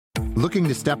Looking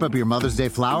to step up your Mother's Day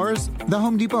flowers? The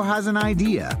Home Depot has an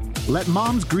idea. Let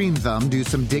Mom's Green Thumb do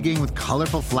some digging with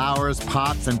colorful flowers,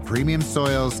 pots, and premium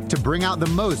soils to bring out the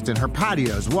most in her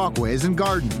patios, walkways, and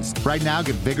gardens. Right now,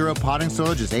 get Vigoro potting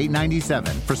soil just $8.97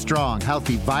 for strong,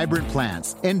 healthy, vibrant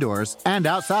plants, indoors and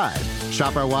outside.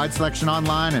 Shop our wide selection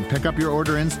online and pick up your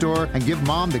order in-store and give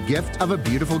Mom the gift of a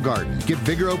beautiful garden. Get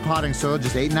Vigoro potting soil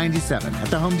just $8.97 at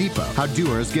the Home Depot. How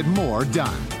doers get more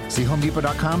done. See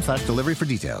homedepot.com/delivery for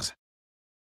details.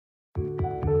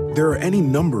 There are any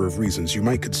number of reasons you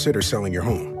might consider selling your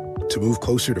home. To move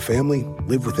closer to family,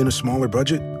 live within a smaller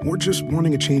budget, or just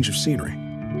wanting a change of scenery.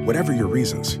 Whatever your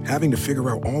reasons, having to figure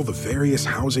out all the various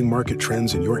housing market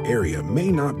trends in your area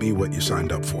may not be what you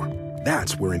signed up for.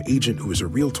 That's where an agent who is a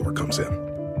Realtor comes in.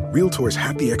 Realtors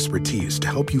have the expertise to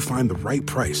help you find the right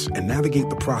price and navigate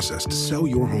the process to sell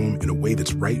your home in a way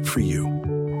that's right for you.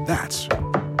 That's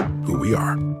who we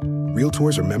are.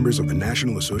 Realtors are members of the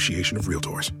National Association of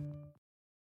Realtors.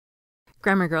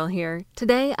 Grammar Girl here.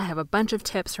 Today I have a bunch of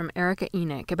tips from Erica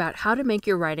Enoch about how to make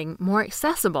your writing more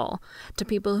accessible to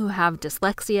people who have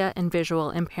dyslexia and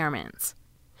visual impairments.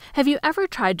 Have you ever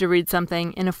tried to read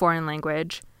something in a foreign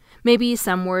language? Maybe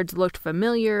some words looked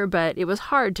familiar, but it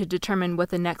was hard to determine what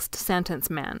the next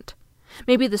sentence meant.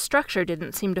 Maybe the structure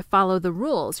didn't seem to follow the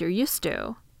rules you're used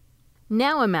to.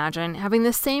 Now imagine having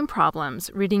the same problems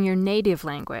reading your native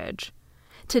language.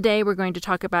 Today we're going to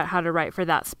talk about how to write for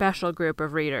that special group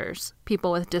of readers,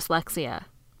 people with dyslexia.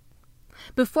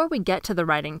 Before we get to the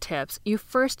writing tips, you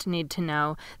first need to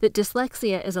know that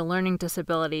dyslexia is a learning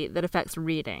disability that affects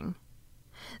reading.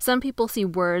 Some people see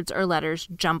words or letters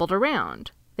jumbled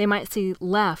around. They might see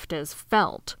left as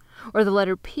felt, or the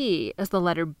letter P as the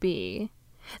letter B.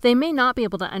 They may not be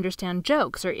able to understand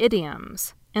jokes or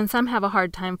idioms, and some have a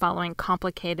hard time following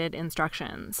complicated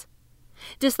instructions.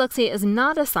 Dyslexia is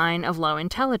not a sign of low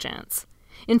intelligence.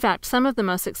 In fact, some of the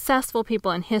most successful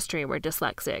people in history were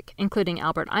dyslexic, including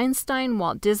Albert Einstein,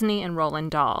 Walt Disney, and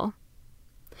Roald Dahl.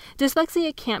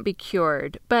 Dyslexia can't be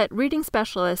cured, but reading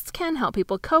specialists can help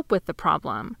people cope with the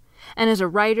problem. And as a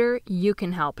writer, you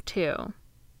can help too.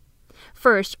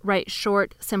 First, write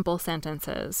short, simple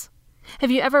sentences. Have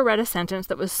you ever read a sentence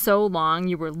that was so long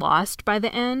you were lost by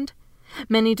the end?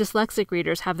 Many dyslexic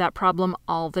readers have that problem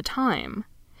all the time.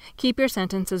 Keep your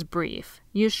sentences brief,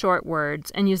 use short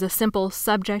words, and use a simple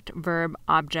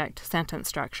subject-verb-object sentence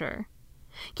structure.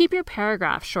 Keep your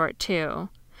paragraphs short, too.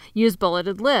 Use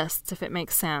bulleted lists if it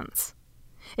makes sense.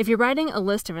 If you're writing a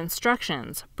list of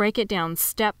instructions, break it down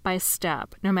step by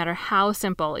step, no matter how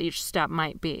simple each step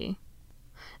might be.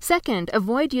 Second,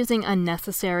 avoid using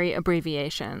unnecessary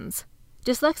abbreviations.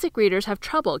 Dyslexic readers have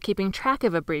trouble keeping track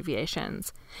of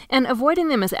abbreviations, and avoiding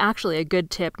them is actually a good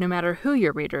tip no matter who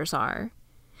your readers are.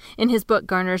 In his book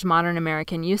Garner's Modern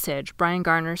American Usage, Brian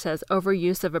Garner says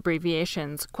overuse of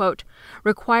abbreviations, quote,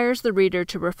 requires the reader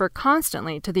to refer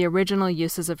constantly to the original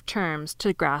uses of terms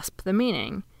to grasp the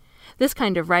meaning. This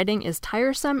kind of writing is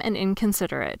tiresome and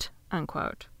inconsiderate,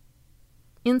 unquote.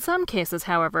 In some cases,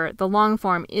 however, the long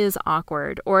form is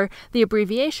awkward, or the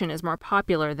abbreviation is more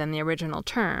popular than the original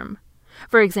term.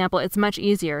 For example, it's much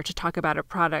easier to talk about a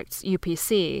product's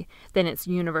UPC than its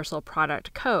Universal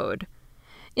Product Code.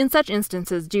 In such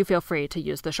instances, do feel free to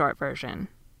use the short version.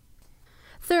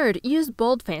 Third, use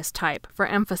boldface type for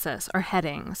emphasis or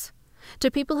headings. To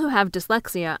people who have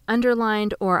dyslexia,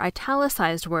 underlined or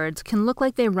italicized words can look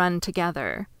like they run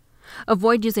together.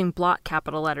 Avoid using block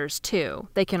capital letters, too.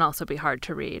 They can also be hard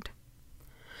to read.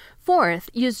 Fourth,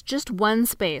 use just one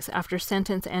space after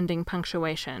sentence-ending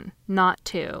punctuation, not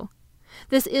two.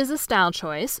 This is a style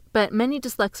choice, but many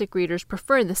dyslexic readers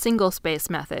prefer the single-space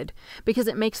method because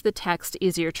it makes the text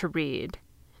easier to read.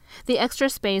 The extra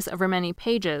space over many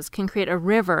pages can create a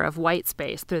river of white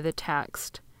space through the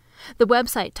text. The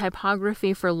website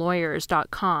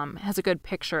typographyforlawyers.com has a good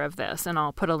picture of this, and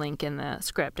I'll put a link in the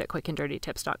script at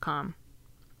quickanddirtytips.com.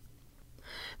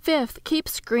 Fifth, keep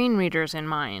screen readers in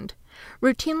mind.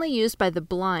 Routinely used by the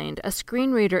blind, a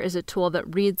screen reader is a tool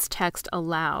that reads text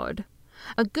aloud.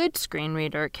 A good screen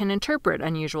reader can interpret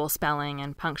unusual spelling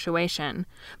and punctuation,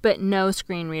 but no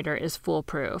screen reader is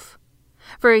foolproof.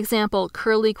 For example,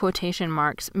 curly quotation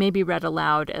marks may be read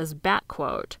aloud as back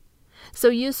quote, so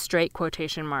use straight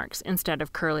quotation marks instead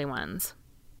of curly ones.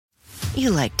 You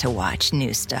like to watch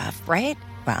new stuff, right?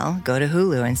 Well, go to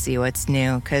Hulu and see what's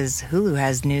new, because Hulu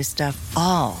has new stuff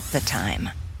all the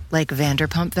time. Like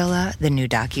Vanderpump Villa, the new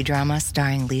docudrama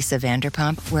starring Lisa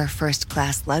Vanderpump, where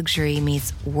first-class luxury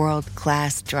meets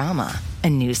world-class drama. A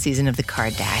new season of The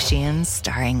Kardashians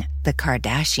starring The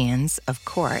Kardashians, of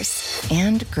course.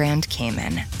 And Grand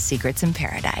Cayman, Secrets in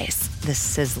Paradise, the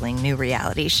sizzling new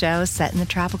reality show set in the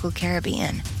tropical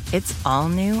Caribbean. It's all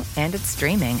new and it's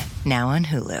streaming now on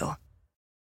Hulu.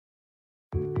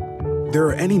 There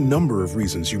are any number of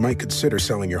reasons you might consider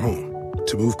selling your home.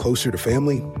 To move closer to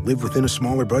family, live within a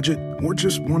smaller budget, or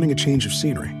just wanting a change of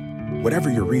scenery.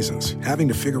 Whatever your reasons, having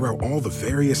to figure out all the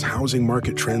various housing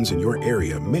market trends in your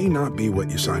area may not be what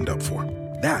you signed up for.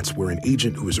 That's where an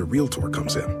agent who is a Realtor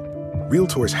comes in.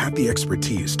 Realtors have the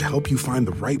expertise to help you find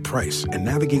the right price and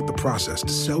navigate the process to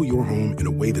sell your home in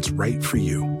a way that's right for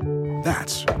you.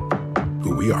 That's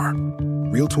who we are.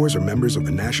 Realtors are members of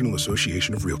the National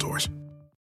Association of Realtors.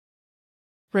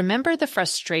 Remember the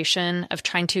frustration of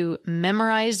trying to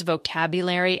memorize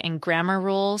vocabulary and grammar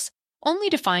rules,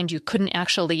 only to find you couldn't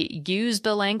actually use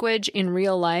the language in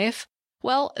real life?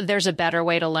 Well, there's a better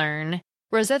way to learn.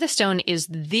 Rosetta Stone is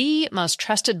the most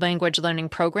trusted language learning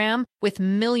program with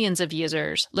millions of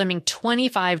users learning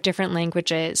 25 different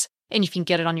languages, and you can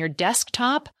get it on your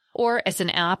desktop or as an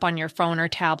app on your phone or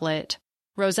tablet.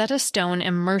 Rosetta Stone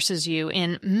immerses you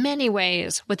in many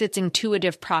ways with its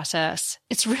intuitive process.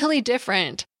 It's really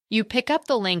different. You pick up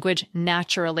the language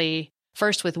naturally,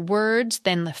 first with words,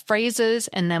 then the phrases,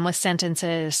 and then with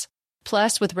sentences.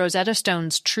 Plus, with Rosetta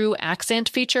Stone's True Accent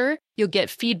feature, you'll get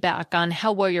feedback on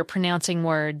how well you're pronouncing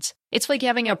words. It's like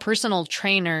having a personal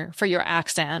trainer for your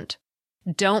accent.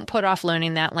 Don't put off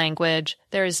learning that language.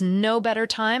 There is no better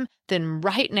time than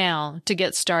right now to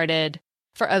get started.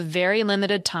 For a very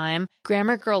limited time,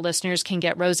 Grammar Girl listeners can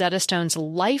get Rosetta Stone's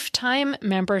lifetime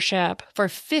membership for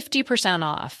 50%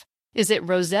 off. Visit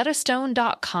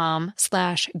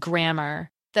rosettastone.com/grammar.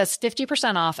 That's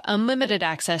 50% off unlimited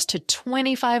access to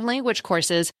 25 language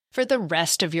courses for the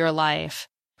rest of your life.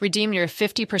 Redeem your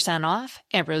 50% off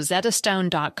at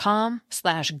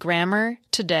rosettastone.com/grammar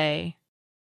today.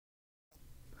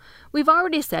 We've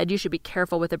already said you should be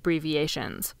careful with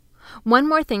abbreviations. One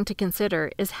more thing to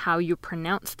consider is how you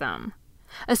pronounce them.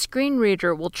 A screen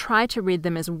reader will try to read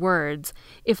them as words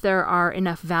if there are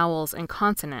enough vowels and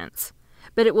consonants,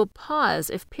 but it will pause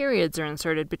if periods are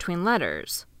inserted between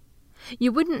letters.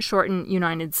 You wouldn't shorten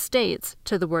United States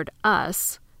to the word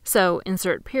us, so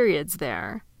insert periods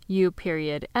there, U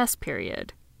period, S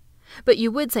period. But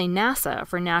you would say NASA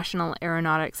for National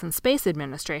Aeronautics and Space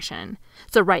Administration,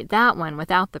 so write that one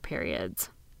without the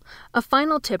periods. A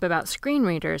final tip about screen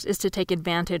readers is to take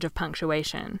advantage of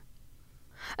punctuation.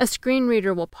 A screen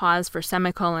reader will pause for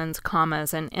semicolons,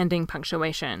 commas, and ending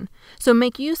punctuation, so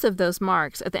make use of those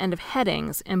marks at the end of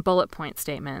headings and bullet point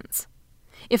statements.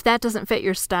 If that doesn't fit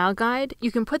your style guide,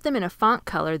 you can put them in a font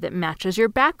color that matches your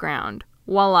background.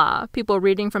 Voila! People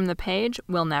reading from the page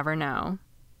will never know.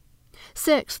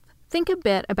 Sixth, think a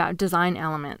bit about design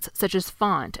elements such as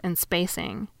font and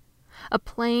spacing. A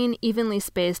plain, evenly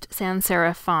spaced sans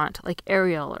serif font like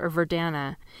Arial or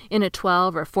Verdana in a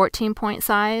 12 or 14-point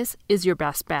size is your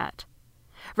best bet.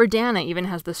 Verdana even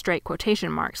has the straight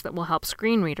quotation marks that will help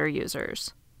screen reader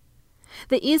users.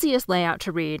 The easiest layout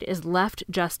to read is left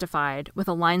justified with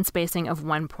a line spacing of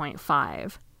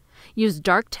 1.5. Use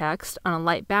dark text on a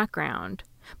light background,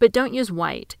 but don't use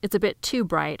white. It's a bit too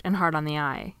bright and hard on the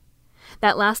eye.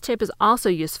 That last tip is also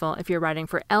useful if you're writing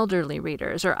for elderly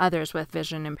readers or others with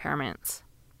vision impairments.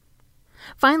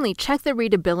 Finally, check the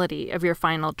readability of your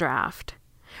final draft.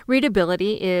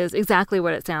 Readability is exactly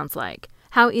what it sounds like,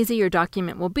 how easy your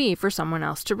document will be for someone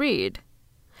else to read.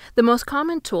 The most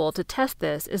common tool to test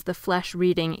this is the Flesch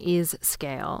Reading Ease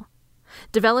Scale.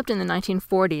 Developed in the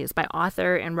 1940s by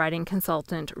author and writing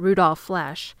consultant Rudolf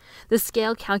Flesch, the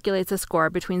scale calculates a score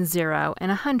between 0 and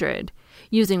 100,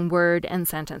 using word and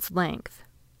sentence length.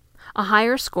 A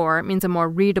higher score means a more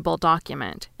readable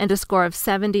document, and a score of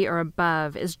 70 or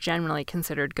above is generally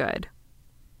considered good.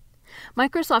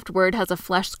 Microsoft Word has a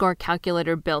Flesch score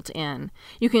calculator built in.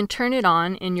 You can turn it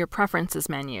on in your Preferences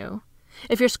menu.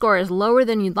 If your score is lower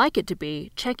than you'd like it to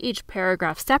be, check each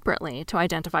paragraph separately to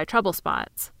identify trouble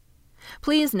spots.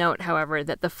 Please note, however,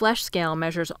 that the Flesch scale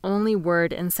measures only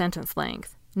word and sentence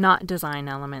length, not design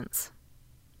elements.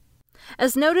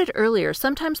 As noted earlier,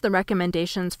 sometimes the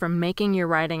recommendations for making your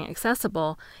writing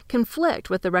accessible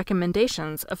conflict with the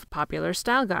recommendations of popular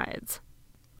style guides.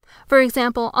 For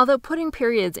example, although putting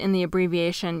periods in the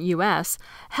abbreviation US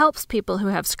helps people who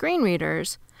have screen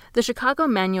readers, the Chicago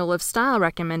Manual of Style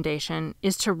recommendation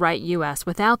is to write US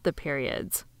without the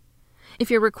periods. If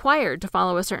you're required to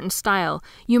follow a certain style,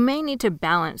 you may need to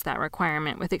balance that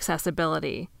requirement with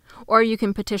accessibility, or you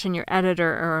can petition your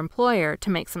editor or employer to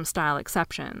make some style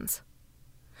exceptions.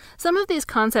 Some of these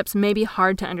concepts may be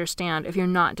hard to understand if you're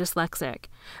not dyslexic,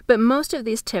 but most of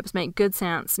these tips make good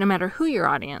sense no matter who your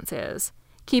audience is.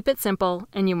 Keep it simple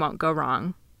and you won't go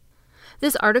wrong.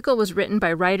 This article was written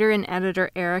by writer and editor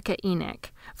Erica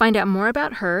Enoch. Find out more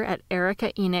about her at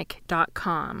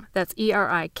ericaenoch.com. That's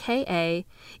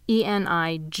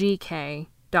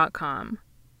ERIKAENIGK.com.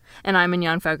 And I'm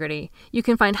Mignon Fogarty. You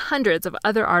can find hundreds of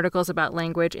other articles about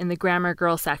language in the Grammar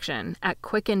Girl section at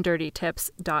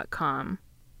quickanddirtytips.com.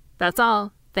 That's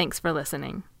all. Thanks for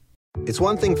listening. It's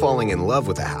one thing falling in love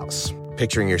with a house,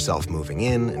 picturing yourself moving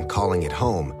in and calling it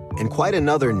home, and quite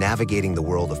another navigating the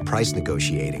world of price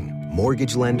negotiating,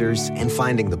 mortgage lenders, and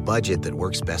finding the budget that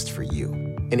works best for you.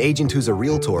 An agent who's a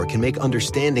Realtor can make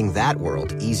understanding that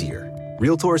world easier.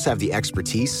 Realtors have the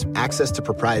expertise, access to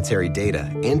proprietary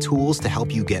data, and tools to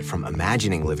help you get from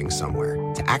imagining living somewhere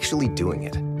to actually doing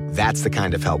it. That's the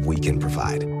kind of help we can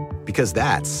provide. Because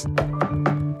that's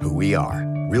who we are.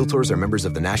 Realtors are members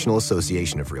of the National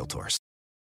Association of Realtors.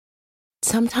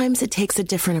 Sometimes it takes a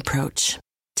different approach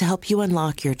to help you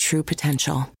unlock your true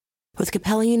potential. With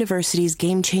Capella University's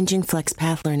game-changing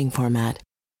FlexPath learning format,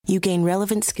 you gain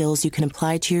relevant skills you can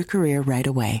apply to your career right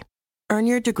away. Earn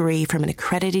your degree from an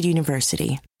accredited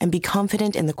university and be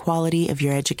confident in the quality of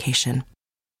your education.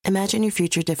 Imagine your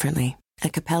future differently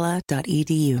at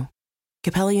capella.edu.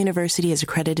 Capella University is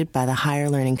accredited by the Higher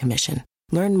Learning Commission.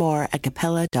 Learn more at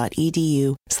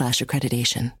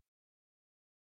capella.edu/accreditation.